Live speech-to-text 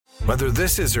Whether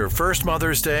this is her first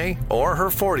Mother's Day or her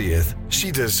 40th, she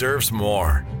deserves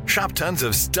more. Shop tons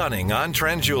of stunning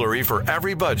on-trend jewelry for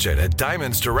every budget at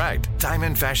Diamonds Direct.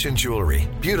 Diamond fashion jewelry,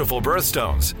 beautiful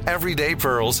birthstones, everyday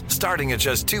pearls starting at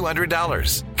just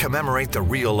 $200. Commemorate the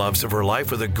real loves of her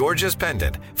life with a gorgeous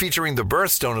pendant featuring the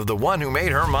birthstone of the one who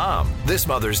made her mom. This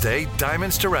Mother's Day,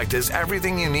 Diamonds Direct is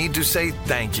everything you need to say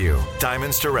thank you.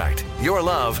 Diamonds Direct. Your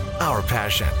love, our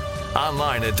passion.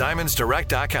 Online at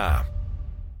diamondsdirect.com.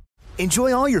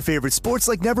 Enjoy all your favorite sports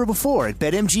like never before at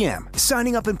BetMGM.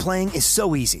 Signing up and playing is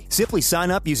so easy. Simply sign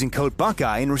up using code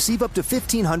Buckeye and receive up to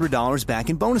 $1,500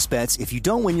 back in bonus bets if you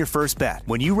don't win your first bet.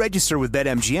 When you register with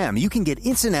BetMGM, you can get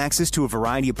instant access to a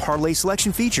variety of parlay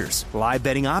selection features, live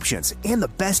betting options, and the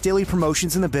best daily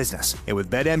promotions in the business. And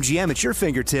with BetMGM at your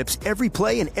fingertips, every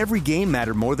play and every game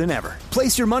matter more than ever.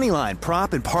 Place your moneyline,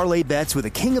 prop, and parlay bets with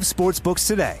the king of sportsbooks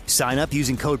today. Sign up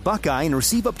using code Buckeye and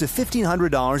receive up to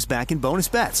 $1,500 back in bonus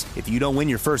bets if you don't win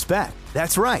your first bet.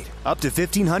 That's right, up to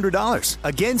 $1,500.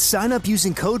 Again, sign up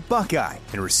using code Buckeye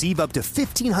and receive up to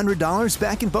 $1,500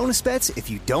 back in bonus bets if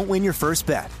you don't win your first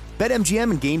bet.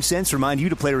 BetMGM and GameSense remind you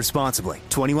to play responsibly.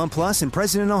 21 plus and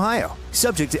present in Ohio.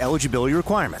 Subject to eligibility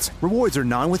requirements. Rewards are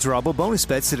non-withdrawable bonus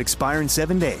bets that expire in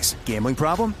 7 days. Gambling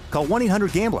problem? Call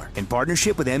 1-800-GAMBLER in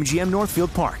partnership with MGM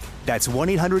Northfield Park. That's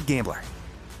 1-800-GAMBLER.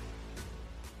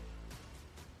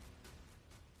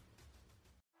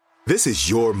 This is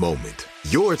your moment,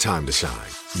 your time to shine,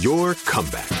 your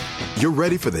comeback. You're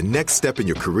ready for the next step in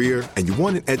your career, and you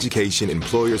want an education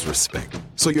employers respect.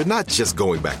 So you're not just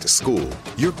going back to school,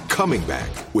 you're coming back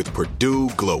with Purdue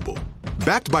Global.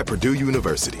 Backed by Purdue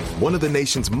University, one of the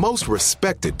nation's most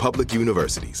respected public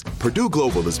universities, Purdue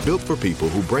Global is built for people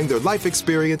who bring their life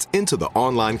experience into the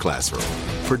online classroom.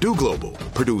 Purdue Global,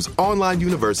 Purdue's online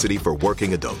university for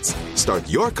working adults. Start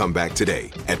your comeback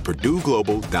today at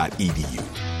purdueglobal.edu.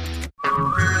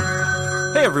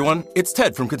 Hey everyone, it's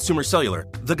Ted from Consumer Cellular,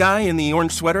 the guy in the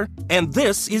orange sweater, and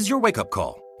this is your wake-up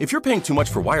call. If you're paying too much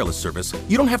for wireless service,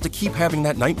 you don't have to keep having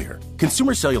that nightmare.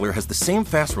 Consumer Cellular has the same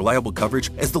fast, reliable coverage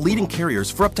as the leading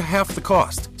carriers for up to half the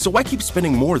cost. So why keep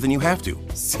spending more than you have to?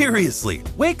 Seriously,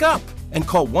 wake up and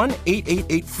call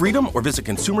 1-888-FREEDOM or visit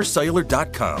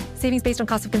consumercellular.com. Savings based on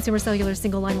cost of Consumer Cellular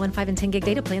single line 1, 5, and 10 gig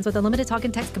data plans with unlimited talk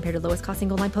and text compared to lowest cost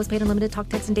single line postpaid unlimited talk,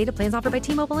 text, and data plans offered by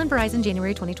T-Mobile and Verizon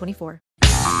January 2024.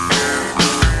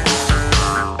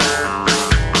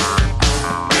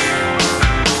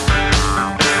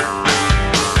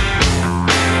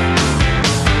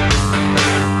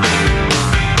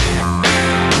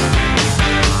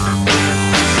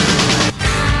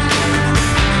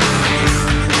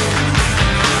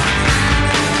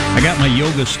 I got my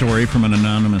yoga story from an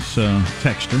anonymous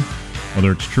texter,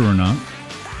 whether it's true or not.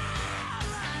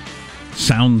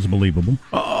 Sounds believable.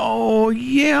 Oh,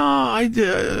 yeah.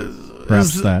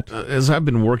 Perhaps that. As I've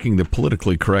been working the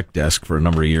politically correct desk for a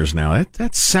number of years now,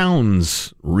 that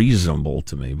sounds reasonable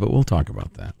to me, but we'll talk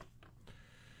about that.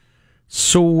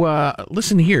 So,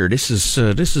 listen here. This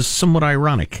is somewhat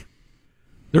ironic.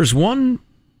 There's one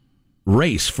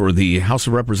race for the House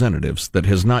of Representatives that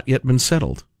has not yet been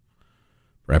settled.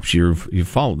 Perhaps you've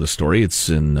followed this story. It's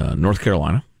in North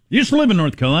Carolina. You used to live in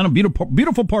North Carolina,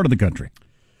 beautiful part of the country.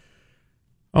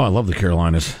 Oh, I love the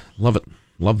Carolinas. Love it.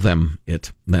 Love them.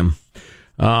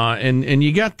 And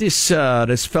you got this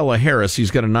fella Harris.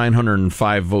 He's got a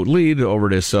 905 vote lead over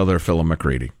this other fella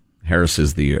McCready. Harris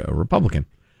is the Republican,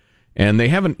 and they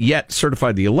haven't yet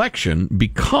certified the election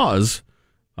because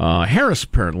Harris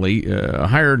apparently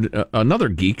hired another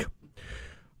geek,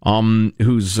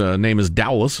 whose name is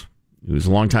Dowless, who's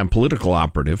a longtime political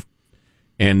operative,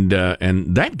 and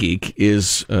that geek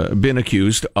is been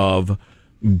accused of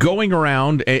going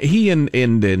around. He and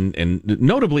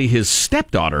notably his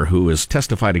stepdaughter, who has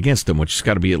testified against him, which has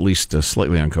got to be at least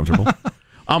slightly uncomfortable.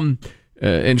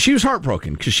 And she was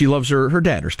heartbroken because she loves her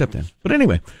dad, her stepdad. But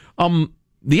anyway,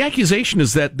 the accusation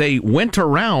is that they went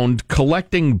around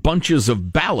collecting bunches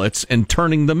of ballots and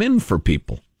turning them in for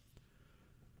people.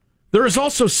 There is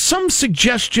also some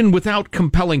suggestion without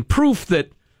compelling proof that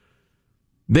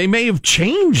they may have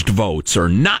changed votes or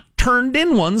not turned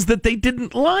in ones that they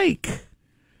didn't like.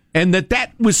 And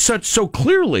that was so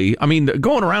clearly, I mean,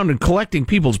 going around and collecting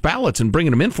people's ballots and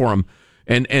bringing them in for them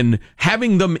and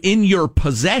having them in your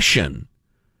possession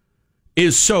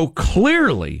is so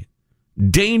clearly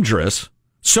dangerous,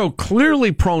 so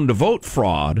clearly prone to vote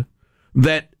fraud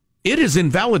that it has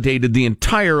invalidated the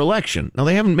entire election. Now,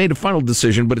 they haven't made a final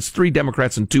decision, but it's 3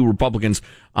 Democrats and 2 Republicans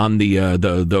on the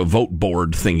vote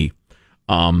board thingy.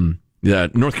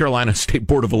 The North Carolina State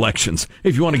Board of Elections,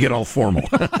 if you want to get all formal.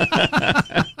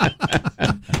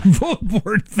 vote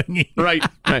board thingy. Right.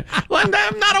 Well,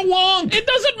 I'm not a wonk. It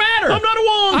doesn't matter. I'm not a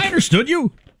wonk. I understood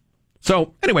you.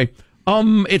 So anyway,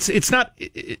 it's not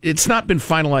been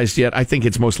finalized yet. I think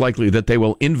it's most likely that they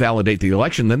will invalidate the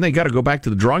election. Then they got to go back to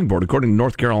the drawing board. According to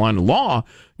North Carolina law,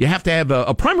 you have to have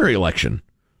a primary election.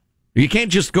 You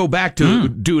can't just go back to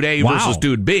dude A versus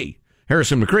dude B.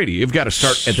 Harrison McCready. You've got to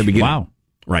start at the beginning. Wow.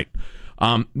 Right.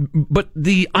 But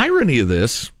the irony of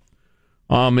this,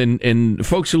 and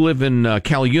folks who live in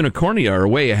Cal Unicornia are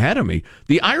way ahead of me.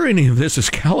 The irony of this is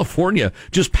California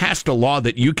just passed a law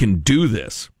that you can do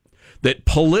this. That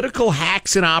political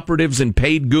hacks and operatives and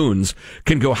paid goons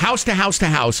can go house to house to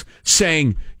house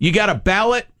saying, you got a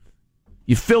ballot?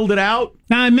 You filled it out?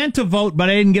 Now, I meant to vote, but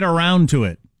I didn't get around to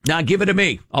it. Now, give it to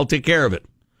me. I'll take care of it.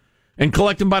 And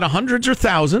collect them by the hundreds or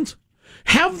thousands.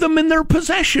 Have them in their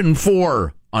possession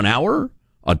for an hour,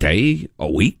 a day, a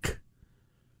week.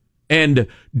 And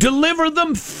deliver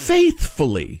them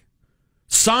faithfully.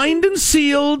 Signed and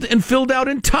sealed and filled out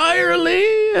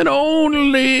entirely and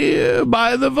only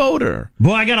by the voter.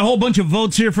 Boy, I got a whole bunch of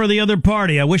votes here for the other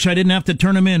party. I wish I didn't have to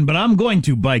turn them in, but I'm going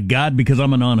to, by God, because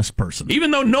I'm an honest person.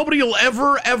 Even though nobody will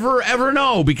ever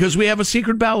know, because we have a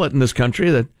secret ballot in this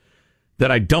country that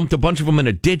I dumped a bunch of them in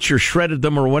a ditch or shredded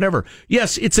them or whatever.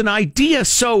 Yes, it's an idea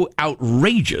so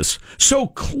outrageous, so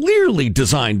clearly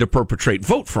designed to perpetrate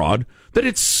vote fraud that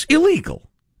it's illegal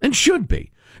and should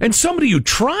be. And somebody who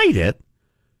tried it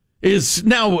is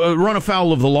now run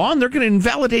afoul of the law, and they're going to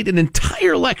invalidate an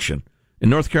entire election in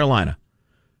North Carolina.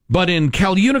 But in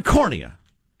Cal Unicornia,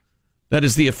 that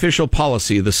is the official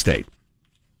policy of the state.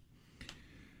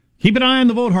 Keep an eye on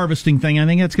the vote harvesting thing. I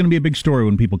think that's going to be a big story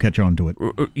when people catch on to it.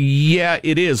 Yeah,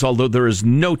 it is, although there is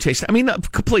no taste. I mean,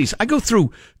 please, I go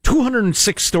through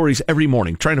 206 stories every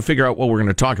morning trying to figure out what we're going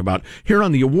to talk about here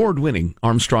on the award-winning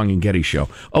Armstrong and Getty Show.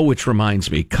 Oh, which reminds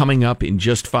me, coming up in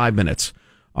just 5 minutes,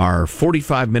 our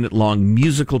 45-minute-long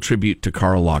musical tribute to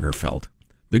Karl Lagerfeld,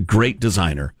 the great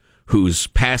designer whose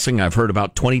passing I've heard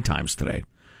about 20 times today,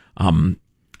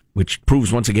 which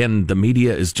proves once again the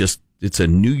media is just, it's a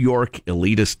New York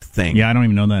elitist thing. Yeah, I don't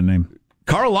even know that name.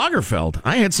 Karl Lagerfeld.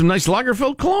 I had some nice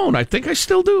Lagerfeld cologne. I think I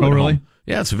still do. Oh, really? Home.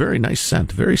 Yeah, it's a very nice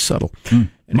scent, very subtle. Anyway,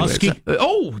 musky.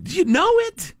 Do you know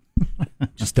it?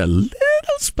 Just a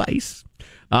little spice.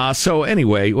 So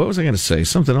anyway, what was I going to say?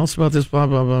 Something else about this? Blah,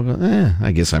 blah, blah, blah.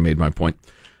 I guess I made my point.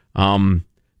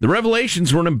 The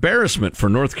revelations were an embarrassment for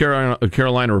North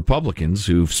Carolina Republicans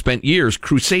who've spent years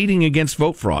crusading against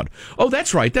vote fraud. Oh,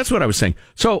 that's right. That's what I was saying.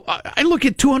 So I look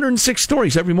at 206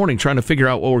 stories every morning trying to figure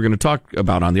out what we're going to talk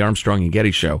about on the Armstrong and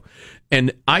Getty Show.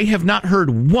 And I have not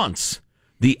heard once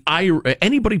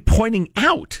anybody pointing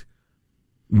out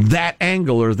that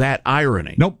angle or that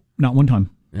irony. Nope, not one time.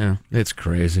 Yeah, it's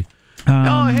crazy.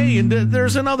 Hey, and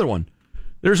there's another one.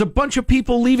 There's a bunch of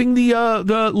people leaving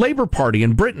the Labour Party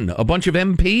in Britain, a bunch of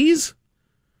MPs,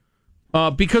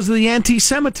 because of the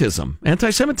anti-Semitism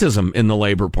in the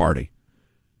Labour Party.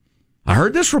 I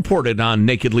heard this reported on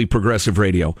Nakedly Progressive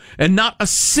Radio, and not a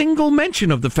single mention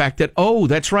of the fact that, oh,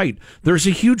 that's right, there's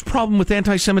a huge problem with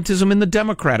anti-Semitism in the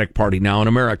Democratic Party now in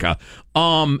America.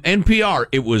 NPR,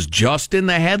 it was just in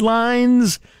the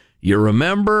headlines. You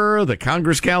remember the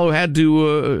Congress gal who had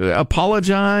to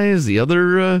apologize, the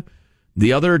other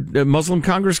Muslim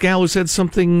Congress gal who said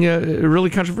something really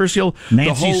controversial.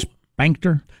 Nancy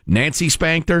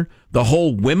spanked her. The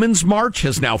whole women's march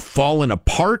has now fallen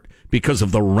apart because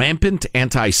of the rampant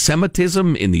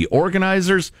anti-Semitism in the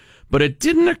organizers. But it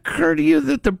didn't occur to you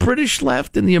that the British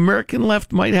left and the American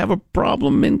left might have a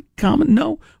problem in common?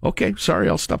 No? Okay, sorry,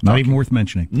 I'll stop talking. Not even worth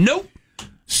mentioning. Nope.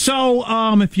 So,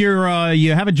 if you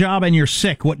have a job and you're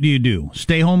sick, what do?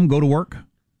 Stay home, go to work?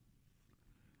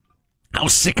 How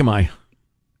sick am I?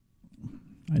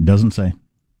 It doesn't say.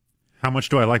 How much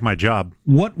do I like my job?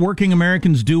 What working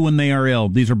Americans do when they are ill?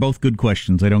 These are both good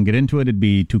questions. I don't get into it. It'd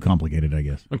be too complicated, I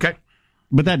guess. Okay.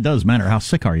 But that does matter. How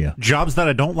sick are you? Jobs that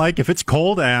I don't like. If it's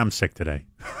cold, I'm sick today.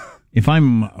 If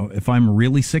I'm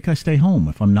really sick, I stay home.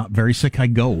 If I'm not very sick, I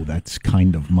go. That's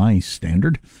kind of my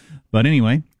standard. But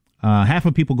anyway, half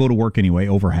of people go to work anyway,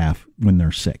 over half when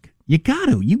they're sick. You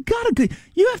have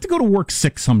to go to work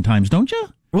sick sometimes, don't you?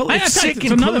 Well, sick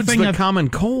includes the common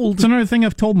cold. It's another thing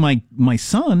I've told my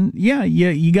son. Yeah,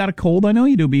 you got a cold. I know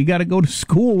you do, but you got to go to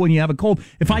school when you have a cold.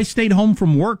 If I stayed home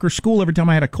from work or school every time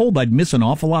I had a cold, I'd miss an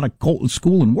awful lot of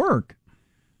school and work.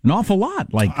 An awful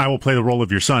lot. Like I will play the role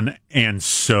of your son, and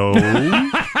so. Yeah,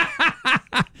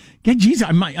 geez,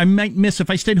 I might miss, if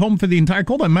I stayed home for the entire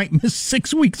cold, I might miss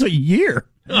 6 weeks a year.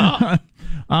 But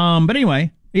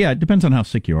anyway. Yeah, it depends on how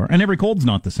sick you are. And every cold's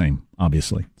not the same,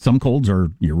 obviously. Some colds you're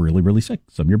really, really sick.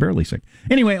 Some you're barely sick.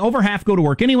 Anyway, over half go to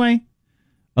work anyway.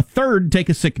 A third take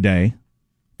a sick day.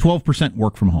 12%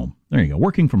 work from home. There you go.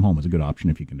 Working from home is a good option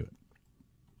if you can do it.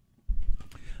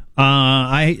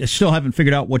 I still haven't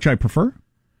figured out which I prefer.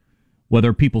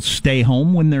 Whether people stay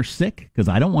home when they're sick, because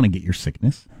I don't want to get your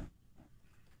sickness.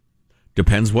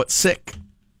 Depends what sick.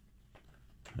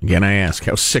 Again, I ask,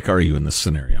 how sick are you in this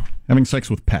scenario? Having sex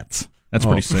with pets. That's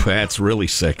pretty sick. That's really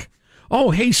sick.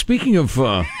 Oh, hey, speaking of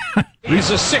he's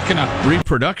a sickener.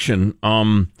 Reproduction,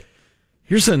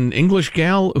 here's an English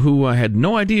gal who had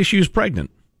no idea she was pregnant.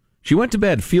 She went to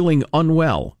bed feeling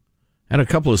unwell, had a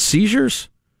couple of seizures,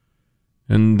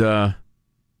 and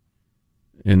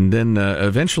then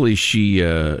eventually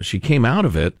she came out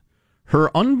of it.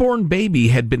 Her unborn baby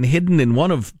had been hidden in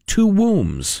one of two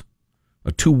wombs,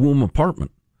 a two-womb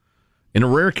apartment, in a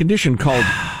rare condition called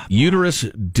uterus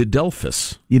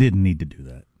didelphus. You didn't need to do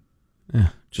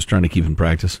that. Just trying to keep in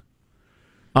practice.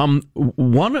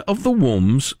 One of the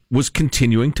wombs was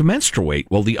continuing to menstruate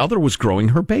while the other was growing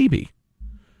her baby.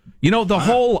 You know, the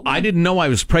whole I didn't know I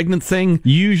was pregnant thing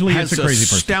usually has it's a crazy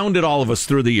astounded all of us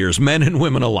through the years, men and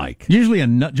women alike. Usually a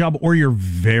nut job or you're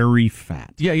very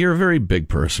fat. Yeah, you're a very big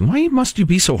person. Why must you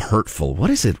be so hurtful?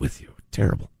 What is it with you?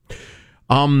 Terrible.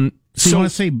 So you want to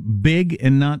say big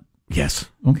and not... Yes.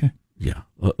 Okay. Yeah.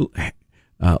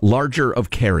 Larger of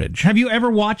carriage. Have you ever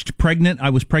watched Pregnant? I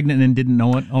Was Pregnant and Didn't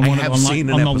Know It on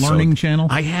the Learning Channel?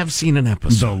 I have seen an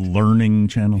episode. The Learning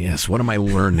Channel? Yes. What am I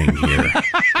learning here?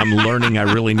 I'm learning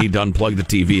I really need to unplug the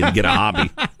TV and get a hobby.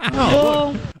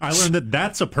 Oh, I learned that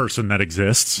that's a person that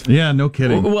exists. Yeah, no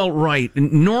kidding. Well, right.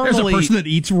 Normally, there's a person that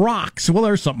eats rocks. Well,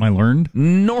 there's something I learned.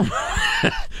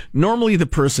 Normally, the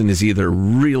person is either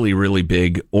really, really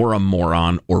big or a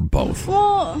moron or both.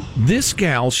 This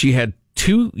gal, she had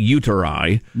two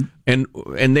uteri,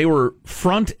 and they were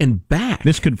front and back.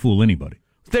 This could fool anybody.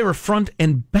 They were front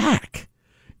and back.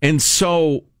 And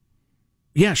so,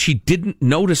 yeah, she didn't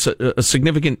notice a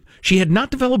significant... She had not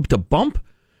developed a bump.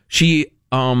 She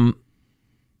had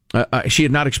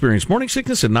not experienced morning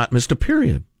sickness and not missed a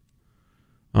period.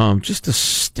 Just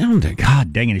astounding.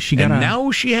 God dang it. Now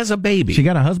she has a baby. She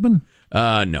got a husband?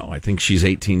 No, I think she's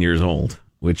 18 years old,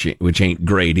 which ain't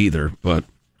great either, but...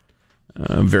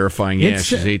 I'm verifying,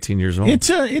 she's 18 years old.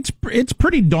 It's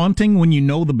pretty daunting when you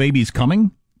know the baby's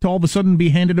coming to all of a sudden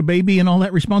be handed a baby and all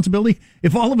that responsibility.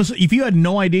 If you had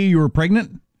no idea you were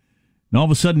pregnant, and all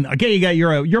of a sudden, okay,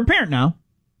 you're a parent now,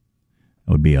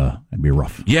 that'd be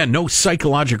rough. Yeah, no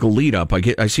psychological lead up.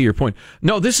 I see your point.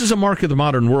 No, this is a mark of the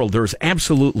modern world. There's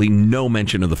absolutely no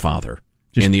mention of the father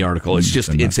in the article.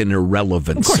 It's an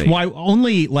irrelevancy. Of course, why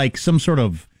only like some sort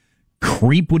of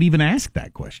creep would even ask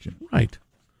that question, right?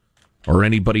 Or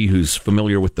anybody who's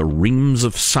familiar with the reams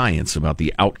of science about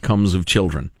the outcomes of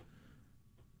children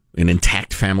in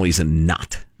intact families and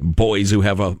not. Boys who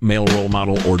have a male role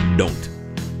model or don't.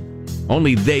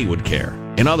 Only they would care.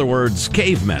 In other words,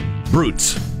 cavemen,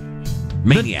 brutes,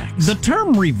 maniacs. The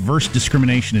term reverse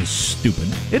discrimination is stupid.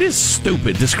 It is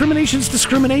stupid. Discrimination's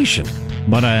discrimination.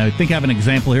 But I think I have an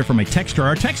example here from a texter.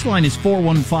 Our text line is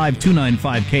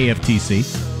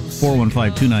 415-295-KFTC.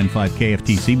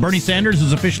 415-295-KFTC. Bernie Sanders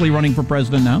is officially running for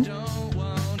president now.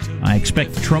 I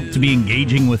expect Trump to be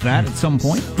engaging with that at some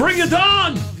point. Bring it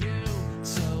on!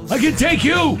 I can take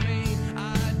you!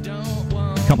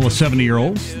 A couple of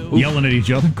 70-year-olds yelling at each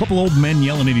other. A couple old men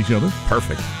yelling at each other.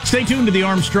 Perfect. Stay tuned to the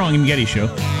Armstrong and Getty Show.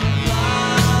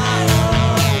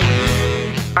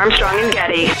 Armstrong and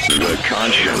Getty. The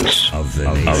conscience of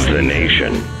the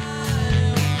nation.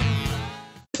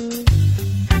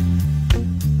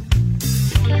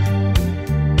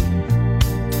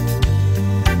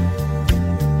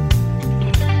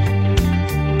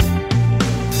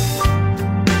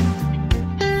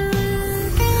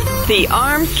 The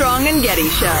Armstrong and Getty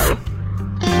Show.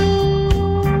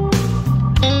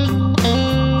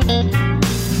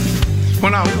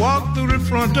 When I walked through the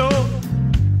front door,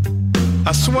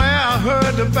 I swear I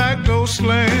heard the back door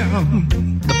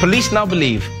slam. The police now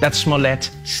believe that Smollett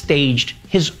staged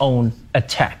his own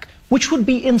attack, which would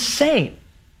be insane.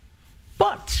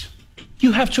 But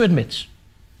you have to admit,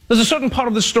 there's a certain part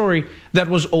of the story that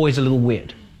was always a little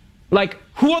weird. Like,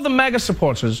 who are the MAGA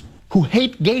supporters who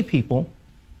hate gay people,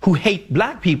 who hate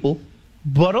black people,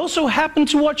 but also happen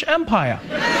to watch Empire?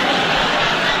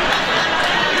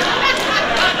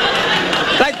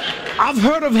 Like, I've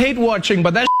heard of hate watching,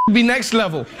 but that should be next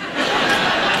level.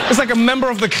 It's like a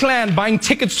member of the Klan buying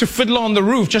tickets to Fiddler on the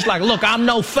Roof, just like, look, I'm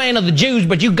no fan of the Jews,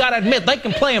 but you gotta admit, they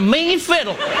can play a mean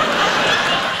fiddle.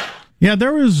 Yeah,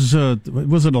 there was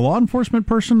it a law enforcement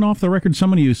person off the record?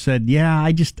 Somebody who said,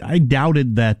 I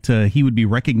doubted that he would be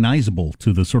recognizable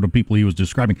to the sort of people he was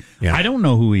describing. Yeah. I don't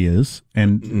know who he is,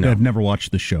 and I've never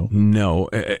watched the show. No.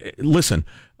 Listen,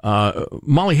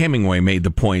 Molly Hemingway made the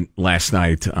point last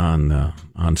night on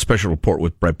Special Report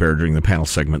with Brett Baer during the panel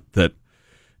segment that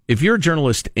if you're a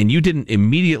journalist and you didn't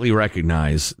immediately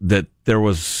recognize that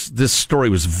this story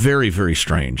was very, very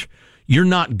strange, you're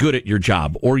not good at your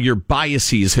job, or your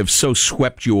biases have so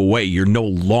swept you away, you're no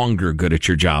longer good at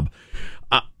your job.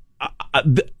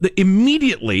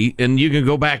 Immediately, and you can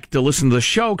go back to listen to the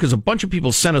show, because a bunch of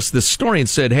people sent us this story and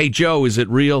said, hey, Joe, is it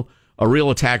real? A real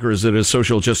attacker? Is it a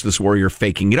social justice warrior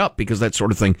faking it up? Because that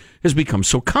sort of thing has become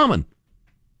so common.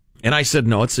 And I said,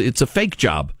 no, it's a fake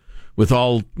job. With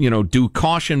all, due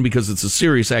caution, because it's a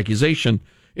serious accusation,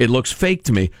 it looks fake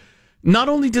to me. Not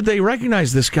only did they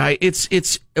recognize this guy, it's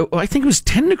I think it was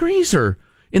 10 degrees or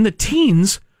in the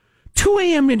teens, 2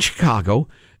 a.m. in Chicago.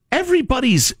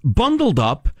 Everybody's bundled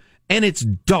up, and it's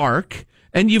dark,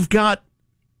 and you've got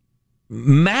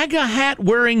MAGA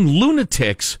hat-wearing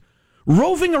lunatics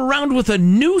roving around with a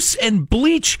noose and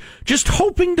bleach, just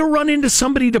hoping to run into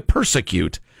somebody to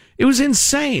persecute. It was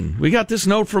insane. We got this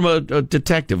note from a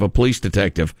police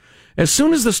detective. As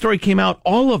soon as the story came out,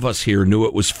 all of us here knew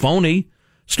it was phony.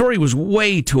 Story was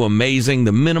way too amazing.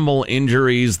 The minimal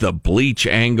injuries, the bleach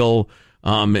angle,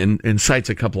 and cites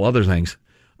a couple other things.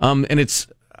 And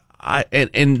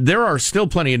there are still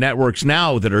plenty of networks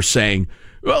now that are saying,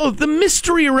 well, the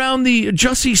mystery around the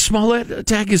Jussie Smollett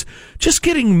attack is just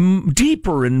getting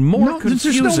deeper and more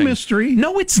confusing. There's no mystery.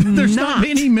 No, there's not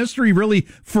any mystery really.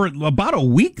 For about a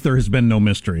week, there has been no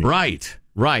mystery. Right.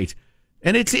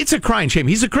 And it's a crying shame.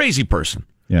 He's a crazy person.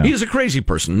 Yeah. He is a crazy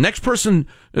person. Next person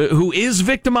who is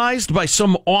victimized by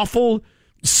some awful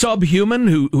subhuman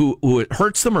who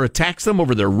hurts them or attacks them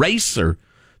over their race or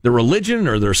their religion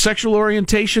or their sexual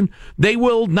orientation, they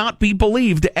will not be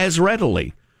believed as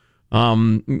readily.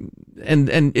 And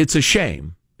it's a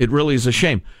shame. It really is a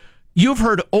shame. You've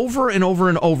heard over and over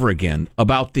and over again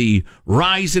about the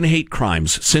rise in hate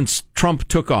crimes since Trump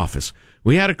took office.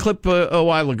 We had a clip a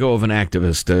while ago of an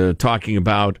activist talking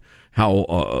about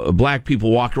how black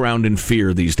people walk around in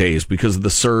fear these days because of the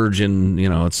surge and,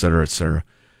 et cetera, et cetera.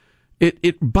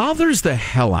 It bothers the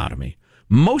hell out of me.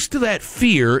 Most of that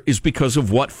fear is because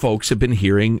of what folks have been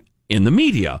hearing in the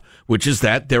media, which is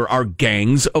that there are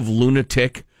gangs of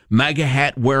lunatic, MAGA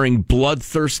hat-wearing,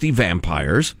 bloodthirsty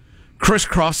vampires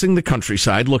crisscrossing the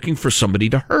countryside looking for somebody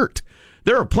to hurt.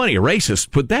 There are plenty of racists,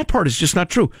 but that part is just not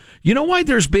true. You know why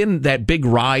there's been that big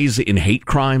rise in hate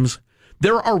crimes?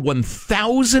 There are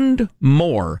 1,000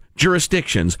 more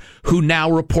jurisdictions who now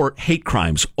report hate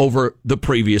crimes over the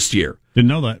previous year. Didn't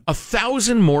know that.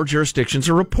 1,000 more jurisdictions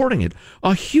are reporting it.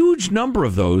 A huge number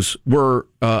of those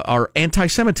are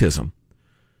anti-Semitism,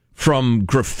 from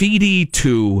graffiti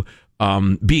to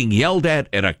being yelled at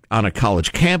on a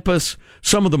college campus.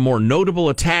 Some of the more notable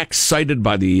attacks cited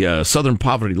by the Southern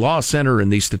Poverty Law Center in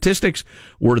these statistics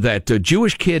were that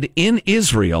Jewish kid in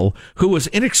Israel who was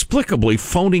inexplicably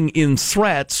phoning in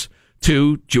threats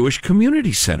to Jewish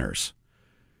community centers.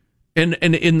 And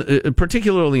in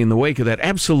particularly in the wake of that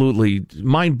absolutely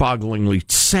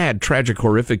mind-bogglingly sad, tragic,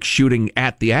 horrific shooting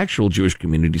at the actual Jewish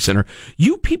community center,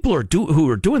 you people who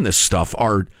are doing this stuff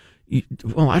are...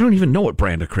 Well, I don't even know what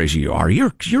brand of crazy you are.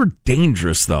 You're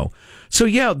dangerous, though. So,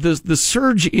 yeah, the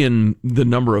surge in the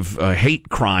number of hate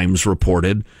crimes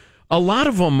reported, a lot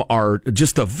of them are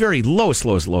just the very lowest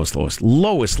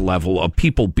level of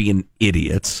people being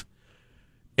idiots.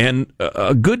 And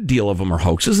a good deal of them are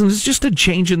hoaxes, and it's just a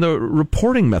change in the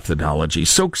reporting methodology.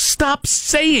 So stop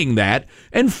saying that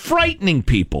and frightening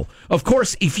people. Of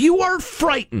course, if you are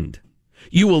frightened,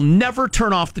 you will never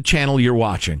turn off the channel you're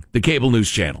watching, the cable news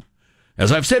channel.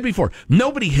 As I've said before,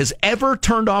 nobody has ever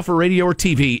turned off a radio or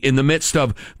TV in the midst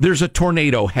of there's a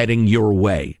tornado heading your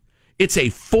way. It's a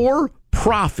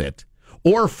for-profit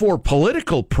or for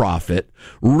political profit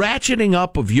ratcheting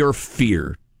up of your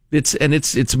fear.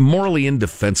 It's morally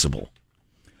indefensible.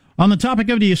 On the topic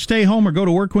of do you stay home or go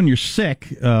to work when you're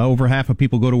sick, over half of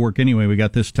people go to work anyway. We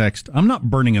got this text. I'm not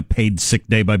burning a paid sick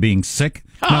day by being sick.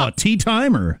 Now, tea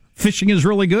time or fishing is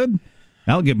really good.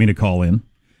 That'll get me to call in.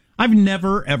 I've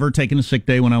never, ever taken a sick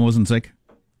day when I wasn't sick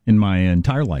in my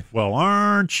entire life. Well,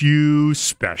 aren't you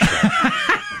special?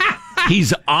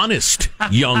 He's honest,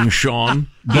 young Sean.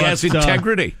 He has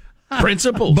integrity,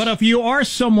 principles. But if you are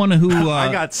someone who...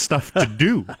 I got stuff to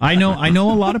do. I know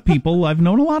a lot of people. I've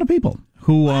known a lot of people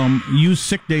who use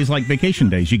sick days like vacation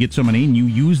days. You get so many and you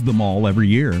use them all every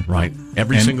year. Right.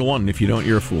 Every single one. If you don't,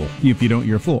 you're a fool. If you don't,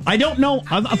 you're a fool. I don't know.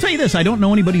 I'll tell you this. I don't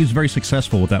know anybody who's very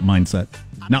successful with that mindset.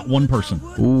 Not one person.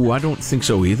 Ooh, I don't think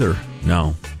so either.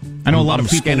 No. I know a lot of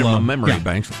people scanning my memory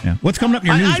banks. Yeah. What's coming up in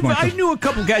your news, Marshall? I knew a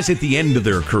couple guys at the end of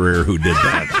their career who did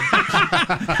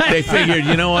that. They figured,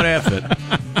 you know what, F it.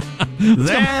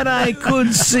 That I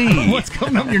could see. What's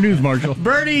coming up in your news, Marshall?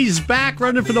 Bernie's back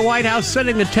running for the White House,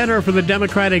 setting the tenor for the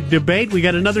Democratic debate. We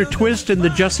got another twist in the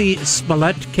Jussie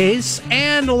Smollett case,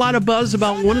 and a lot of buzz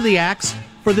about one of the acts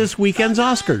for this weekend's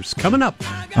Oscars. Coming up.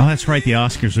 Oh, that's right. The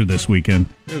Oscars are this weekend.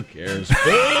 Who cares?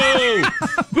 Boo!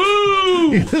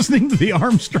 Boo! You're listening to the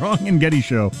Armstrong and Getty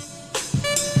Show.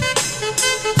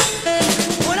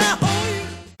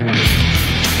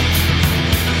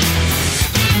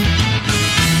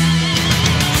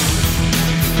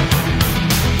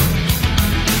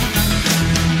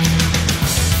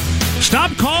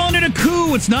 Stop calling it a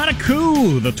coup. It's not a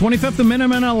coup. The 25th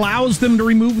Amendment allows them to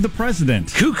remove the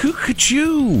president.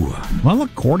 Cuckoo-cuckoo. Well,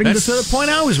 according That's to the point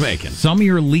I was making. Some of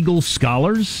your legal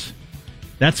scholars,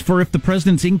 that's for if the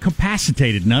president's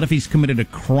incapacitated, not if he's committed a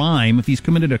crime. If he's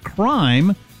committed a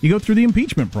crime, you go through the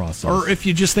impeachment process. Or if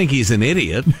you just think he's an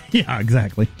idiot. Yeah,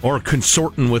 exactly. Or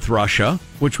consorting with Russia,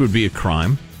 which would be a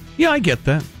crime. Yeah, I get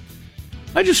that.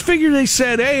 I just figured they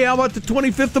said, hey, how about the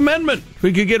 25th Amendment? If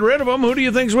we could get rid of them, who do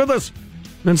you think's with us?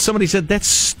 And somebody said, that's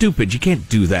stupid. You can't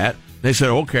do that. They said,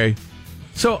 okay.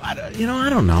 So, I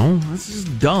don't know. This is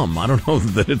dumb. I don't know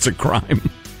that it's a crime.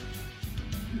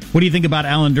 What do you think about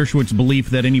Alan Dershowitz's belief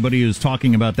that anybody who's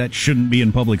talking about that shouldn't be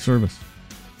in public service?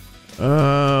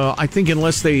 I think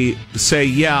unless they say,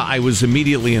 yeah, I was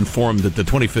immediately informed that the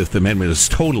 25th Amendment is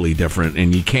totally different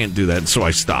and you can't do that, so I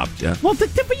stopped. Yeah. Well,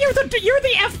 but you're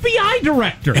the FBI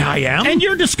director. I am? And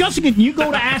you're discussing it, and you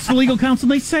go to ask the legal counsel,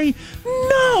 and they say,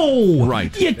 no,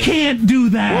 right. You can't do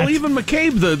that. Well, even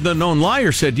McCabe, the known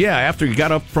liar, said, yeah, after he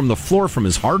got up from the floor from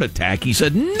his heart attack, he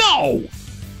said, no.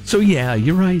 So, yeah,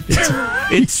 you're right.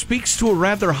 It speaks to a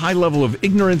rather high level of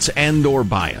ignorance and or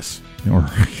bias. Or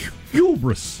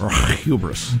hubris.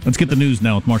 Hubris. Let's get the news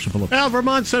now with Marshall Phillips. Well,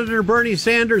 Vermont Senator Bernie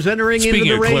Sanders entering Speaking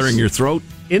into the race. Clearing your throat.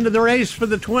 Into the race for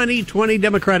the 2020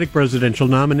 Democratic presidential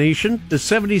nomination. The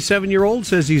 77-year-old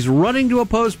says he's running to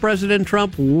oppose President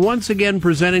Trump, once again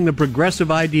presenting the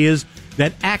progressive ideas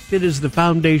that acted as the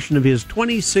foundation of his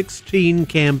 2016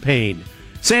 campaign.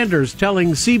 Sanders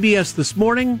telling CBS This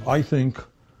Morning, I think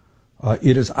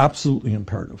it is absolutely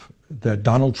imperative that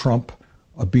Donald Trump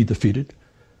be defeated,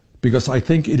 because I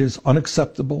think it is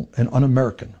unacceptable and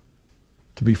un-American,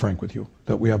 to be frank with you,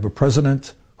 that we have a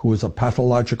president who is a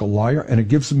pathological liar, and it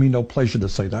gives me no pleasure to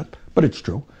say that, but it's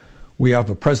true. We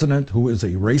have a president who is a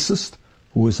racist,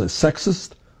 who is a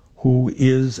sexist, who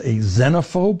is a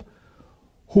xenophobe,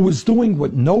 who is doing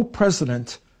what no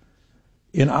president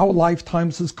in our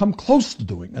lifetimes has come close to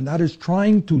doing, and that is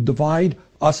trying to divide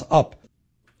us up.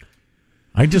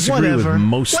 I disagree with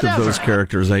most of those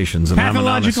characterizations. And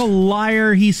pathological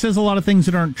liar. He says a lot of things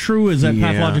that aren't true. Is that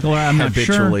pathological liar? I'm not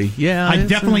sure. Yeah, I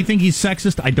definitely think he's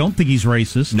sexist. I don't think he's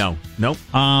racist. No. Nope.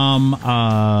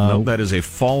 No, that is a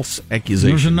false accusation.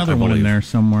 There's another one in there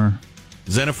somewhere.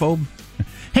 Xenophobe?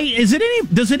 Hey,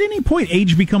 does at any point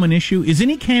age become an issue? Is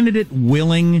any candidate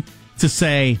willing to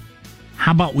say,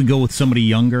 how about we go with somebody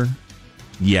younger?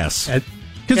 Yes.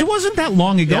 Because it wasn't that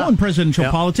long ago in presidential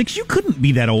politics, you couldn't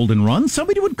be that old and run.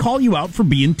 Somebody would call you out for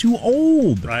being too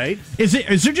old. Right. Is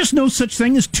there just no such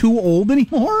thing as too old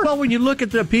anymore? Well, when you look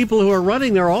at the people who are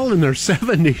running, they're all in their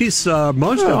 70s.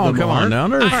 Most of them come are. on now.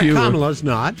 There are a few. Kamala's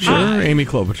not. Sure. Amy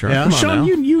Klobuchar. Yeah. Come on Sean, now.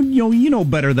 you know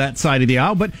better that side of the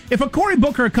aisle. But if a Cory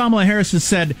Booker or Kamala Harris has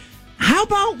said, how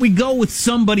about we go with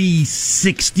somebody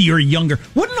 60 or younger,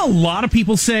 wouldn't a lot of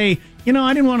people say,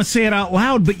 I didn't want to say it out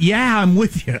loud, but yeah, I'm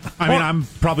with you. I mean, I'm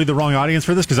probably the wrong audience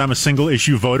for this because I'm a single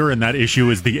issue voter, and that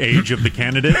issue is the age of the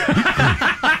candidate.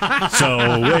 So,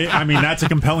 I mean, that's a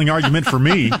compelling argument for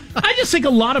me. I just think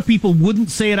a lot of people wouldn't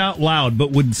say it out loud,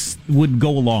 but would go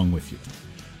along with you.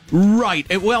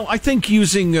 Right. Well, I think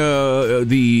using the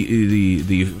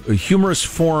humorous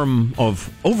form of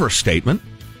overstatement,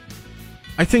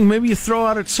 I think maybe you throw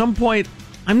out at some point,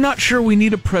 I'm not sure we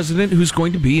need a president who's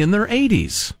going to be in their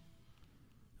 80s.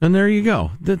 And there you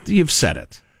go. You've said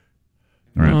it.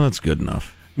 All right. Well, that's good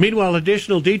enough. Meanwhile,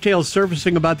 additional details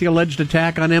surfacing about the alleged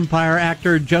attack on Empire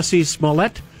actor Jussie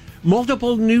Smollett.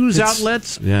 Multiple news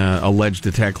outlets. Yeah, alleged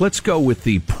attack. Let's go with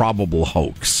the probable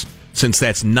hoax, since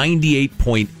that's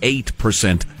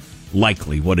 98.8%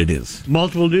 likely what it is.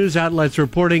 Multiple news outlets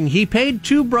reporting he paid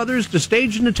two brothers to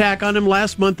stage an attack on him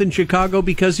last month in Chicago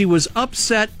because he was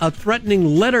upset a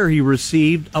threatening letter he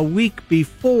received a week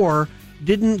before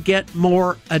didn't get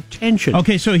more attention.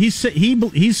 Okay, so he's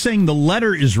saying the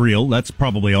letter is real. That's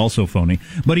probably also phony.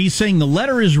 But he's saying the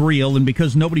letter is real, and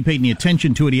because nobody paid any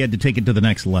attention to it, he had to take it to the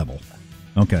next level.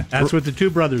 Okay. That's what the two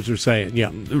brothers are saying,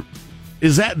 yeah.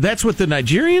 Is that's what the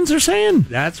Nigerians are saying?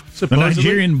 That's The supposedly.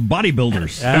 Nigerian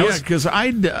bodybuilders. Yeah, because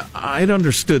I'd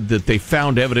understood that they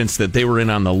found evidence that they were in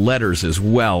on the letters as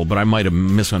well, but I might have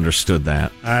misunderstood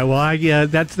that.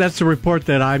 That's the report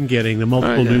that I'm getting. The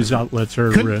multiple news outlets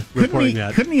are reporting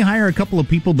that. Couldn't he hire a couple of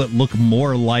people that look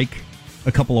more like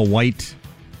a couple of white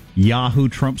Yahoo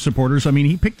Trump supporters? I mean,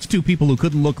 he picked two people who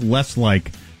couldn't look less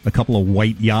like a couple of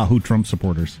white Yahoo Trump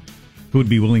supporters who would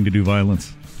be willing to do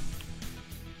violence.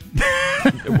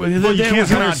 Well, you can't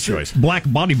was an odd choice. Black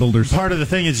bodybuilders. Part of the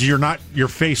thing is your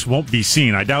face won't be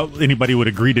seen. I doubt anybody would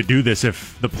agree to do this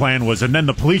if the plan was, and then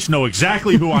the police know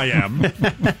exactly who I am.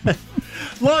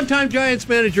 Longtime Giants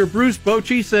manager Bruce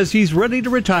Bochy says he's ready to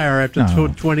retire after the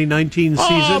 2019 season.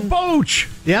 Oh, Boch!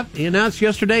 Yep, he announced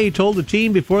yesterday, he told the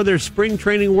team before their spring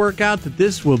training workout that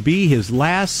this will be his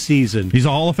last season. He's a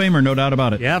Hall of Famer, no doubt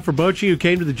about it. Yeah, for Bochy, who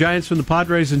came to the Giants from the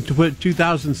Padres in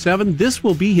 2007, this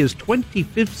will be his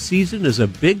 25th season as a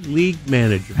big league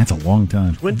manager. That's a long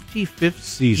time. 25th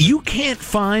season. You can't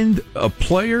find a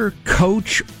player,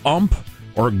 coach, ump,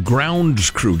 or grounds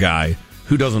crew guy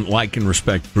who doesn't like and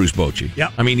respect Bruce Bochy.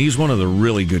 Yep. I mean, he's one of the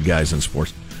really good guys in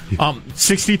sports.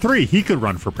 63, he could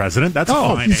run for president. That's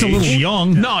fine. He's a little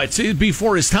young. No, it's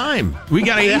before his time. We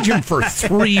got to age him for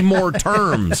 3 more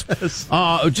terms.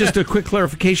 Just a quick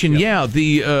clarification. Yeah,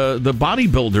 the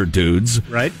bodybuilder dudes.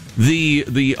 Right.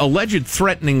 The alleged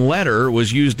threatening letter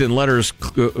was used in letters.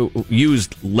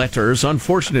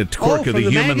 Unfortunate quirk of the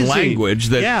human magazine. Language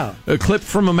that a clip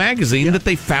from a magazine that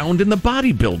they found in the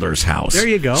bodybuilder's house. There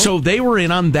you go. So they were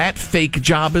in on that fake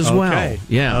job as well.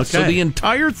 Yeah. Okay. So the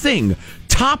entire thing,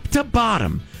 top to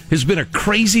bottom, has been a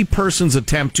crazy person's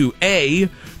attempt to A,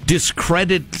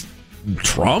 discredit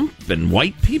Trump and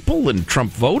white people and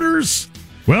Trump voters.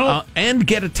 Well, and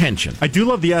get attention. I do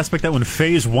love the aspect that when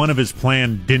phase 1 of his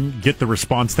plan didn't get the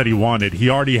response that he wanted,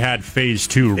 he already had phase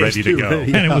 2 ready to go.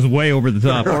 And it was way over the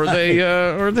top. Or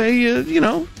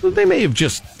they may have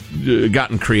just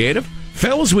gotten creative.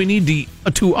 Fellas, we need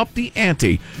to up the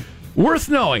ante. Worth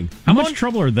knowing. How much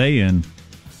trouble are they in?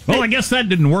 Well, I guess that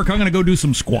didn't work. I'm going to go do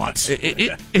some squats.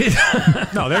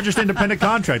 No, they're just independent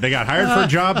contract. They got hired for a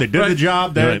job. They did the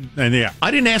job. And yeah.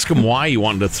 I didn't ask him why he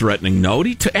wanted a threatening note.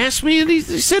 He asked me, and he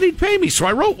said he'd pay me, so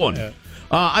I wrote one. Yeah.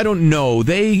 I don't know.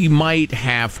 They might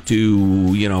have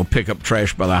to, pick up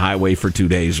trash by the highway for 2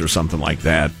 days or something like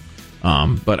that.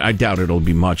 But I doubt it'll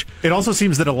be much. It also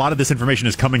seems that a lot of this information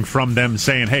is coming from them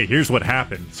saying, hey, here's what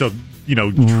happened. So,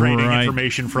 trading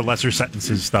information for lesser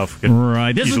sentences stuff.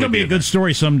 Right. This is going to be a good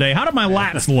story someday. How do my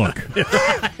lats look?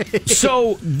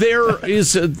 So there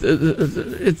is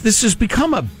this has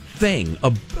become a thing,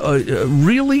 a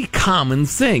really common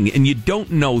thing. And you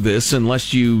don't know this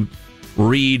unless you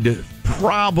read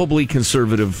probably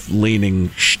conservative-leaning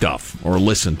stuff or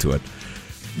listen to it.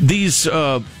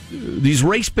 These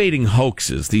race-baiting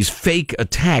hoaxes, these fake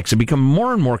attacks have become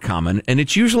more and more common, and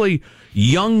it's usually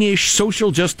youngish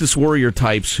social justice warrior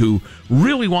types who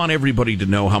really want everybody to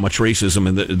know how much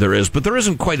racism there is, but there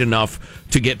isn't quite enough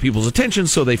to get people's attention,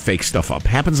 so they fake stuff up.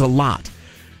 Happens a lot.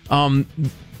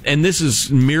 And this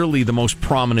is merely the most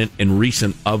prominent and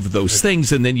recent of those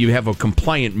things, and then you have a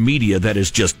compliant media that is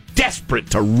just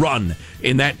desperate to run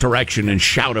in that direction and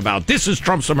shout about, this is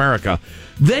Trump's America.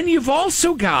 Then you've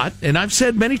also got, and I've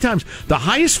said many times, the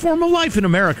highest form of life in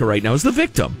America right now is the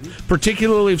victim,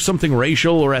 particularly of something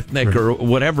racial or ethnic or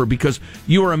whatever, because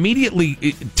you are immediately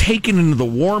taken into the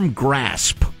warm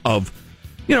grasp of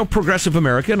progressive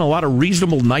America and a lot of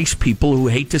reasonable, nice people who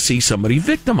hate to see somebody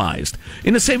victimized.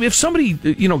 In the same, if somebody,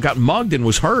 got mugged and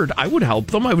was hurt, I would help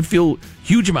them. I would feel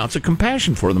huge amounts of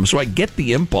compassion for them. So I get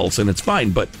the impulse and it's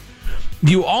fine. But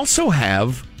you also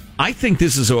have, I think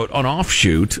this is an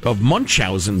offshoot of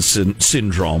Munchausen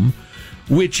syndrome,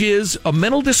 which is a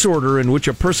mental disorder in which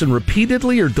a person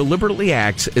repeatedly or deliberately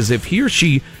acts as if he or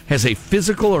she has a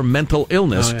physical or mental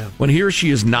illness when he or she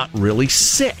is not really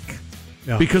sick.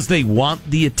 Yeah. Because they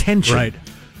want the attention. Right.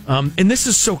 And this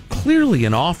is so clearly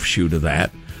an offshoot of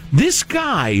that. This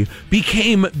guy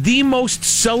became the most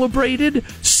celebrated,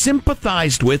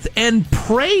 sympathized with, and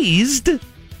praised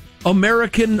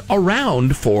American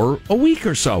around for a week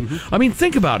or so. Mm-hmm. I mean,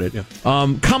 think about it. Yeah.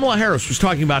 Kamala Harris was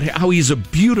talking about how he's a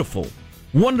beautiful,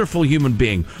 wonderful human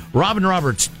being. Robin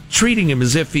Roberts treating him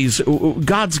as if he's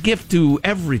God's gift to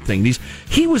everything.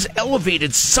 He was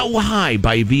elevated so high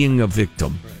by being a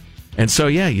victim. Right. And so,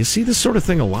 you see this sort of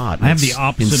thing a lot. I have the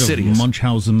opposite of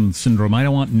Munchausen syndrome. I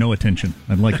don't want no attention.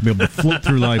 I'd like to be able to float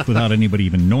through life without anybody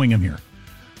even knowing I'm here.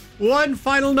 One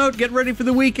final note, get ready for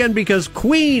the weekend because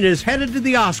Queen is headed to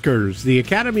the Oscars. The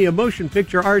Academy of Motion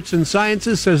Picture Arts and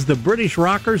Sciences says the British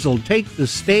rockers will take the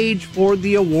stage for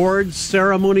the awards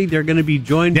ceremony. They're going to be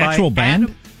joined by actual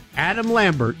band? Adam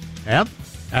Lambert. Yep.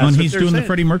 And he's doing the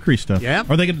Freddie Mercury stuff. Yeah.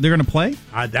 Are they're going to play?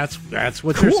 That's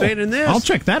what they're saying in this. I'll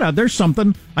check that out. There's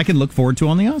something I can look forward to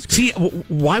on the Oscars. See,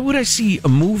 why would I see a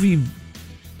movie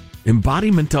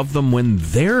embodiment of them when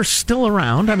they're still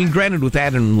around? I mean, granted with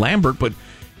Adam Lambert, but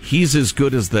he's as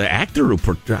good as the actor who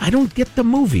portrayed. I don't get the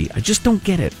movie. I just don't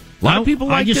get it. A lot of people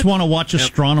like it. I just want to watch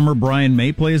astronomer Brian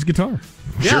May play his guitar.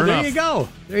 Yeah, sure there enough. you go.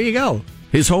 There you go.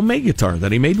 His homemade guitar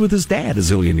that he made with his dad a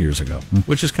zillion years ago,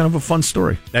 which is kind of a fun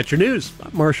story. That's your news.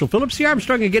 I'm Marshall Phillips, the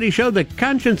Armstrong and Getty Show, the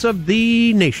conscience of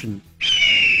the nation.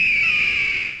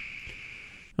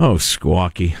 Oh,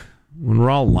 Squawky. When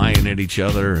we're all lying at each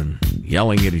other and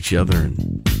yelling at each other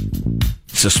and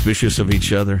suspicious of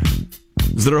each other,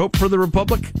 is there hope for the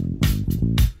Republic?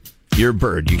 You're a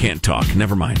bird. You can't talk.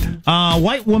 Never mind.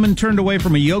 White woman turned away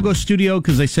from a yoga studio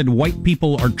because they said white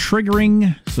people are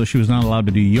triggering, so she was not allowed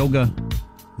to do yoga.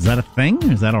 Is that a thing?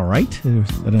 Is that all right? No,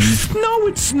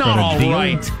 it's not all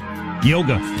right.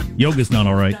 Yoga's not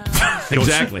all right.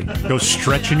 Exactly. Go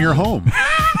stretch in your home.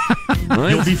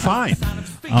 You'll be fine.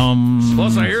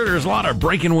 Plus, I hear there's a lot of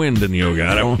breaking wind in yoga.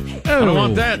 I don't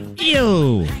want that.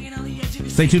 Ew.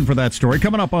 Stay tuned for that story.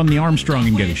 Coming up on the Armstrong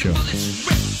and Getty Show.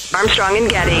 Armstrong and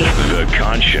Getty. The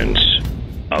conscience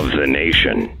of the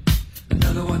nation.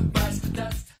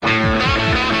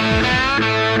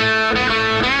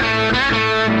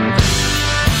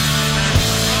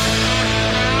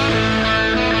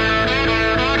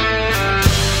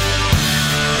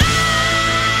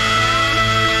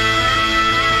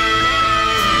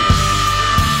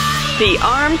 The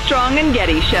Armstrong and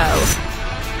Getty Show.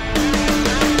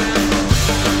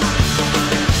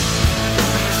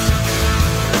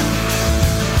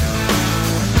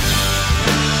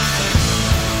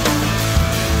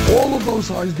 All of those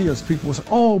ideas, people say,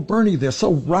 "Oh, Bernie, they're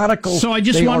so radical." So I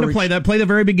just wanted to play that. Play the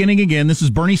very beginning again. This is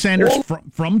Bernie Sanders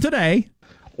from today.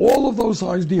 All of those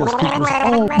ideas, people say,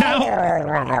 "Oh."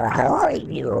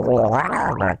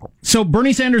 So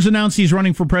Bernie Sanders announced he's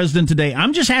running for president today.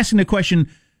 I'm just asking the question: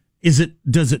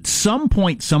 does at some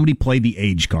point somebody play the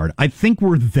age card? I think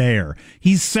we're there.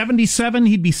 He's 77.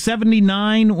 He'd be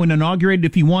 79 when inaugurated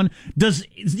if he won. Does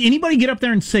anybody get up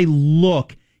there and say,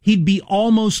 "Look"? He'd be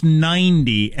almost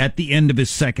 90 at the end of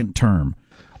his second term.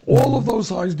 All of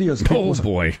those ideas. Oh,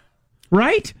 boy.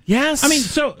 Right? Yes. I mean,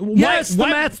 so the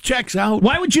math checks out.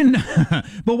 Why would you?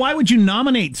 But why would you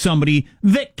nominate somebody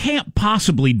that can't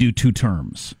possibly do 2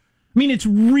 terms? I mean, it's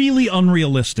really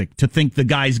unrealistic to think the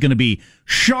guy's going to be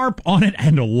sharp on it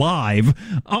and alive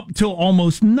up till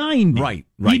almost 90. Right.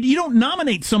 You don't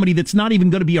nominate somebody that's not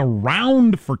even going to be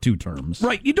around for 2 terms.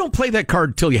 Right. You don't play that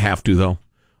card till you have to, though.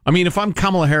 I mean, if I'm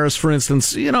Kamala Harris, for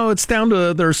instance, it's down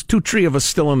to there's 2-3 of us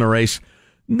still in the race.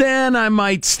 Then I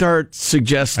might start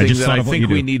suggesting that I think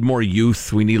we need more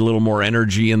youth. We need a little more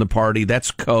energy in the party.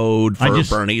 That's code for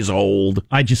Bernie's old.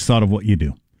 I just thought of what you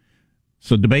do.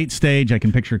 So debate stage, I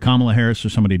can picture Kamala Harris or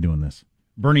somebody doing this.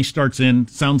 Bernie starts in,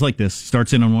 sounds like this,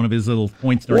 starts in on one of his little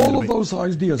points during the debate. All of those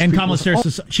ideas. And Kamala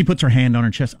Harris, she puts her hand on her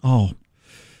chest. Oh,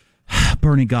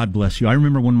 Bernie, God bless you. I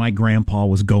remember when my grandpa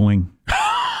was going.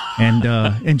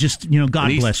 And just,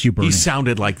 God bless you, Bernie. He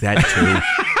sounded like that, too.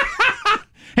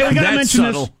 Hey, we got to mention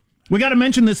this. We got to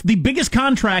mention this. The biggest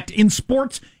contract in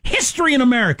sports history in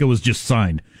America was just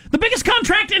signed. The biggest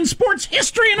contract in sports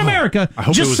history in America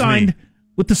just signed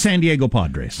with the San Diego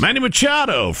Padres. Manny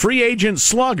Machado, free agent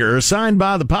slugger, signed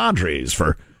by the Padres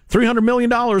for $300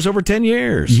 million over 10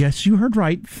 years. Yes, you heard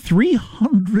right.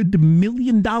 $300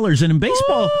 million. And in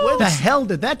baseball... Where the hell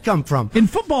did that come from? In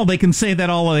football, they can say that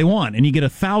all they want, and you get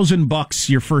 $1,000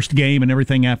 your first game, and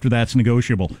everything after that's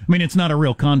negotiable. I mean, it's not a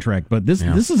real contract, but this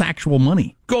is actual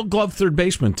money. Gold Glove third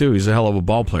baseman, too. He's a hell of a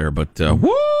ball player, but...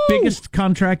 Biggest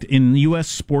contract in U.S.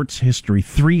 sports history.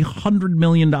 $300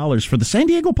 million for the San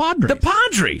Diego Padres. The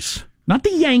Padres! Not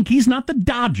the Yankees, not the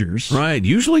Dodgers. Right.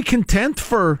 Usually content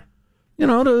for...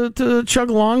 to chug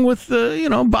along with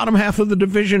the, bottom half of the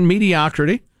division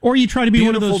mediocrity. Or you try to be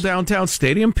Beautiful one of those downtown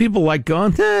stadium. People like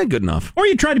going, good enough. Or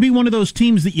you try to be one of those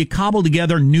teams that you cobble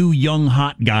together new, young,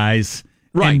 hot guys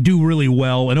and do really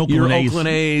well. And Oakland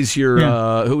A's, your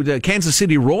Kansas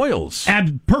City Royals.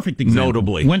 Perfect example.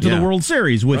 Notably. Went to the World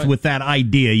Series with that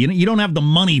idea. You don't have the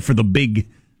money for the big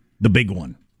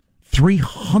one.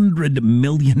 $300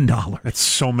 million. That's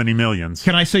so many millions.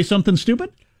 Can I say something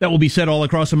stupid? That will be said all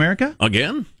across America?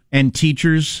 Again? And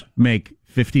teachers make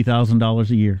 $50,000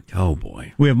 a year. Oh,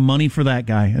 boy. We have money for that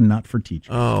guy and not for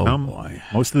teachers. Oh, boy.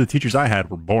 Most of the teachers I had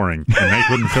were boring, and they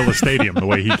couldn't fill a stadium the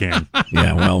way he can.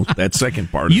 Yeah, well, that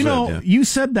second part you know, you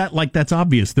said that like that's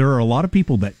obvious. There are a lot of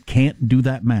people that can't do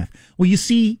that math. Well, you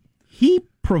see, he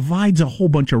provides a whole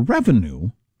bunch of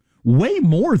revenue, way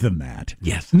more than that.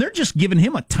 Yes. And they're just giving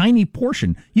him a tiny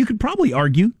portion. You could probably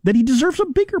argue that he deserves a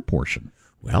bigger portion.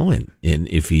 Well, and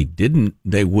if he didn't,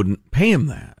 they wouldn't pay him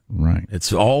that. Right.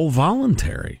 It's all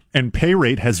voluntary. And pay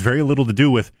rate has very little to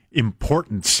do with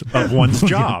importance of one's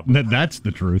job. That's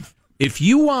the truth. If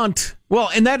you want, well,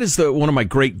 and that is one of my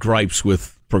great gripes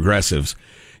with progressives,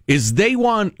 is they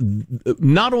want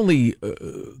not only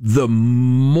the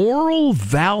moral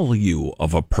value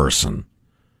of a person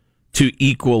to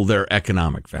equal their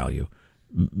economic value.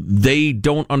 They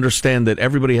don't understand that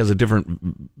everybody has a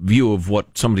different view of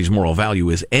what somebody's moral value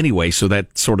is anyway, so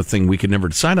that sort of thing, we could never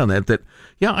decide on that.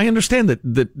 Yeah, I understand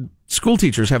that school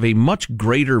teachers have a much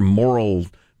greater moral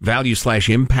value /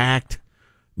 impact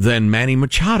than Manny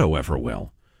Machado ever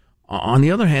will. On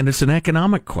the other hand, it's an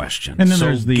economic question. And then so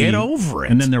there's get over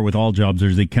it. And then there with all jobs,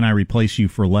 there's can I replace you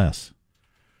for less?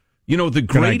 You know, the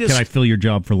greatest... Can I fill your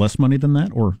job for less money than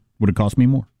that, or would it cost me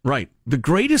more? Right. The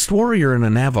greatest warrior in a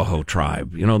Navajo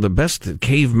tribe, you know, the best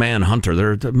caveman hunter.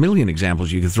 There are a million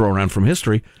examples you could throw around from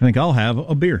history. I think I'll have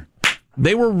a beer.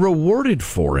 They were rewarded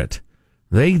for it.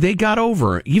 They got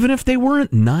over it, even if they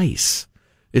weren't nice.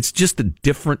 It's just a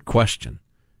different question.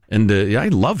 And I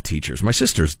love teachers. My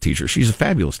sister's a teacher. She's a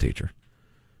fabulous teacher.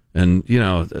 And, you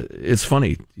know, it's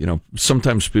funny. You know,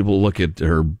 sometimes people look at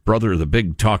her brother, the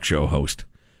big talk show host,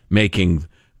 making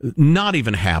not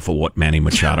even half of what Manny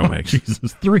Machado makes.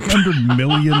 Jesus, $300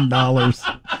 million.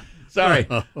 Sorry,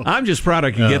 I'm just proud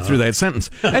I could get through that sentence.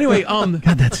 Anyway, God,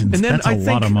 that's a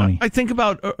lot of money. I think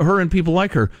about her and people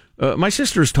like her. My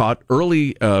sister's taught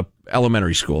early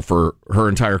elementary school for her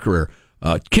entire career.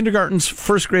 Kindergartens,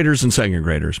 first graders, and second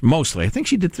graders, mostly. I think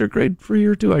she did third grade for a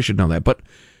year or two. I should know that. But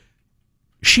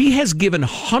she has given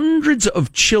hundreds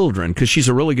of children, because she's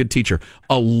a really good teacher,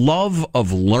 a love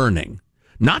of learning.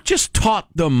 Not just taught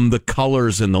them the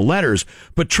colors and the letters,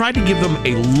 but tried to give them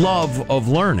a love of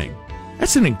learning.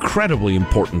 That's an incredibly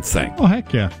important thing. Oh,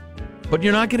 heck yeah. But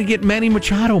you're not going to get Manny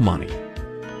Machado money.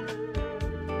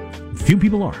 Few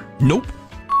people are. Nope.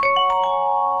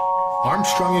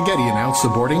 Armstrong and Getty announced the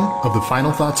boarding of the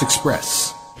Final Thoughts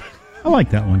Express. I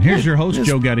like that one. Here's your host,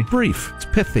 Joe Getty. Brief. It's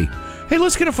pithy. Hey,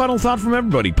 let's get a final thought from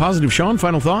everybody. Positive Sean,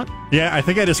 final thought? Yeah, I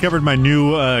think I discovered my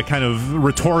new kind of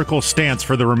rhetorical stance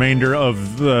for the remainder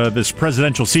of this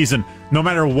presidential season. No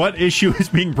matter what issue is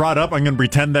being brought up, I'm going to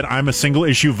pretend that I'm a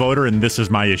single-issue voter and this is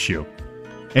my issue.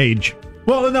 Age.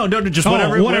 Well, no, just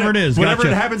whatever it is. Whatever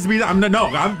Gotcha. it happens to be. I'm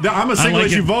a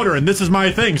single-issue voter, and this is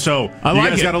my thing, so you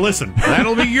guys got to listen.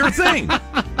 That'll be your thing.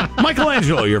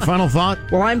 Michelangelo, your final thought?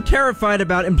 Well, I'm terrified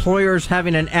about employers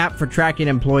having an app for tracking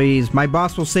employees. My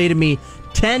boss will say to me,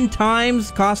 10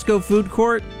 times Costco food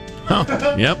court. Huh.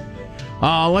 Yep.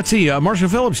 Let's see. Marshall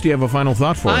Phillips, do you have a final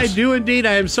thought for us? I do indeed.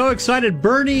 I am so excited.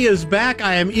 Bernie is back.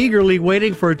 I am eagerly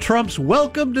waiting for Trump's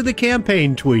welcome to the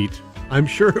campaign tweet. I'm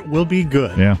sure it will be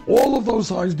good. Yeah. All of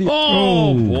those ideas.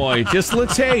 Oh, boy. Just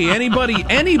let's say anybody,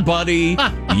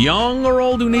 young or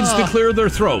old, who needs to clear their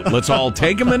throat, let's all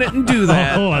take a minute and do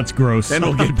that. Oh, that's gross. Then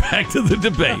we'll get back to the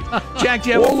debate. Jack, do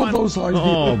you have all of those ideas.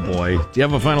 Oh, boy. Do you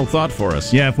have a final thought for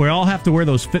us? Yeah, if we all have to wear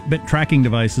those Fitbit tracking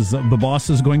devices, the boss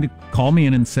is going to call me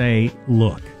in and say,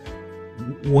 look,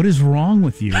 what is wrong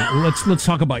with you? Let's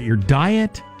talk about your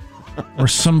diet. Or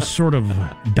some sort of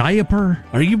diaper?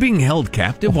 Are you being held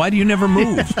captive? Why do you never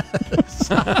move?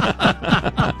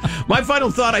 My final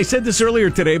thought, I said this earlier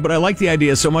today, but I like the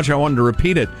idea so much I wanted to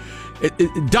repeat it.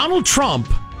 Donald Trump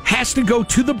has to go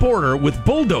to the border with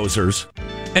bulldozers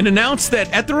and announce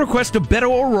that at the request of Beto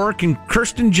O'Rourke and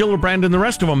Kirsten Gillibrand and the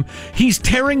rest of them, he's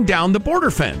tearing down the border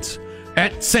fence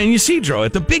at San Ysidro,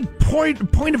 at the big point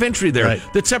of entry there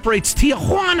that separates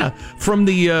Tijuana from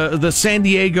the San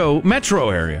Diego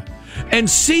metro area. And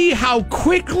see how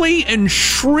quickly and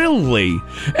shrilly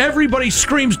everybody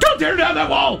screams, "Don't tear down that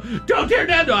wall! Don't tear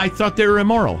down!" I thought they were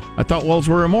immoral. I thought walls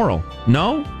were immoral.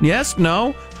 No? Yes?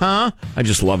 No? Huh? I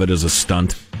just love it as a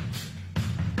stunt.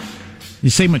 You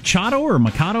say Machado or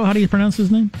Mikado? How do you pronounce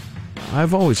his name?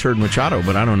 I've always heard Machado,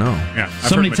 but I don't know. Yeah,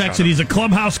 somebody texted he's a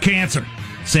clubhouse cancer.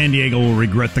 San Diego will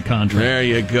regret the contract. There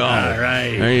you go. All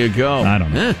right. There you go. I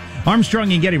don't know.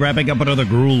 Armstrong and Getty wrapping up another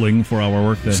grueling 4-hour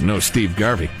workday. There's no Steve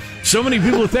Garvey. So many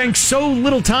people thank so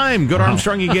little time. Go to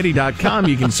ArmstrongandGetty.com.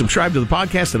 You can subscribe to the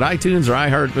podcast at iTunes or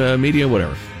iHeartMedia,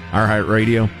 whatever.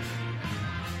 iHeartRadio.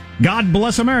 God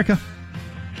bless America.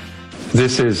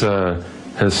 This is a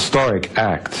historic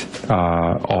act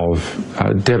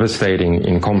of devastating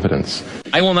incompetence.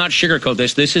 I will not sugarcoat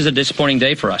this. This is a disappointing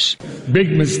day for us.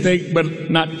 Big mistake, but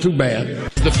not too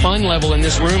bad. The fun level in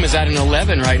this room is at an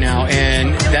 11 right now,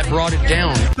 and that brought it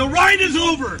down. The ride is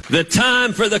over. The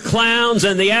time for the clowns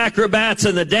and the acrobats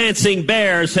and the dancing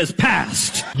bears has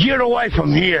passed. Get away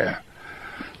from here.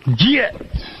 Get.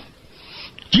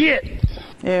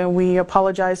 And we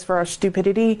apologize for our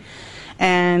stupidity,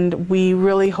 and we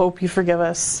really hope you forgive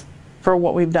us for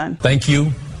what we've done. Thank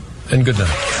you, and good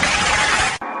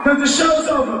night. Because the show's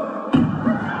over.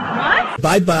 What?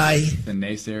 Bye-bye. The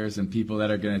naysayers and people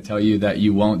that are going to tell you that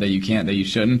you won't, that you can't, that you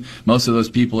shouldn't, most of those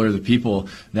people are the people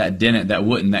that didn't, that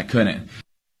wouldn't, that couldn't.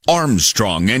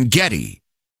 Armstrong and Getty.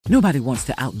 Nobody wants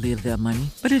to outlive their money,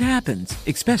 but it happens,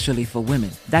 especially for women.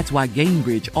 That's why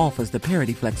Gainbridge offers the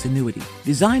Parity Flex annuity,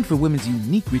 designed for women's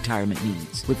unique retirement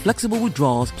needs, with flexible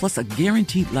withdrawals plus a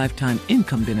guaranteed lifetime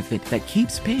income benefit that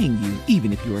keeps paying you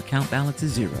even if your account balance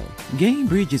is zero.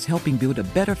 Gainbridge is helping build a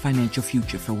better financial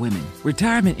future for women.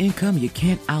 Retirement income you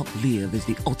can't outlive is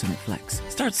the ultimate flex.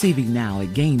 Start saving now at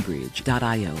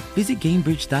Gainbridge.io. Visit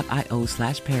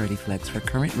Gainbridge.io/ParityFlex for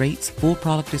current rates, full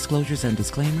product disclosures and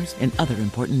disclaimers, and other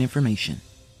important information.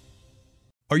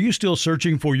 Are you still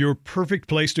searching for your perfect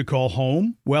place to call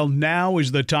home? Well, now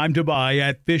is the time to buy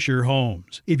at Fisher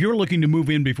Homes. If you're looking to move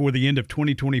in before the end of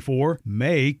 2024,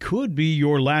 May could be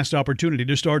your last opportunity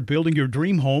to start building your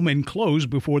dream home and close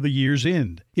before the year's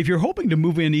end. If you're hoping to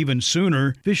move in even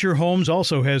sooner, Fisher Homes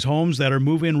also has homes that are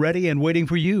move-in ready and waiting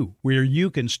for you, where you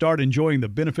can start enjoying the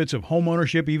benefits of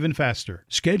homeownership even faster.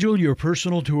 Schedule your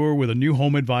personal tour with a new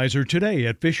home advisor today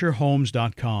at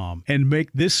FisherHomes.com and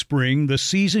make this spring the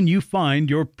season you find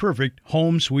your perfect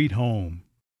home sweet home.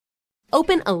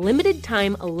 Open a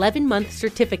limited-time 11-month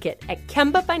certificate at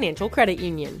Kemba Financial Credit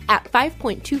Union. At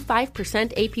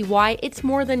 5.25% APY, it's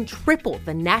more than triple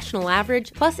the national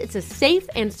average, plus it's a safe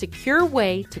and secure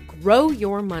way to grow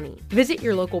your money. Visit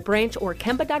your local branch or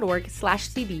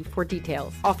kemba.org/cb for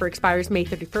details. Offer expires May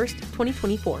 31st,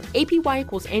 2024. APY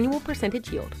equals annual percentage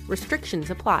yield. Restrictions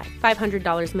apply.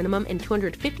 $500 minimum and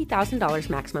 $250,000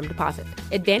 maximum deposit.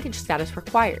 Advantage status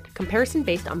required. Comparison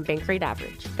based on bank rate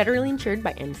average. Federally insured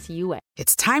by NCUA.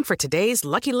 It's time for today's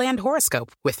Lucky Land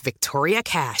horoscope with Victoria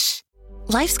Cash.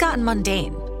 Life's gotten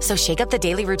mundane, so shake up the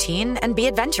daily routine and be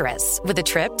adventurous with a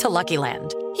trip to Lucky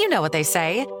Land. You know what they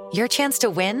say, your chance to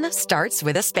win starts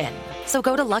with a spin. So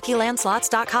go to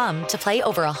LuckyLandSlots.com to play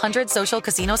over 100 social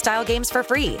casino-style games for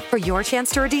free for your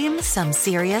chance to redeem some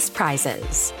serious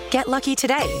prizes. Get lucky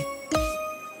today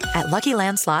at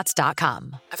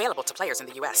LuckyLandSlots.com. Available to players in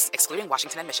the U.S., excluding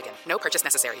Washington and Michigan. No purchase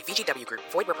necessary. VGW Group.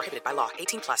 Void where prohibited by law.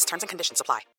 18+. Terms and conditions apply.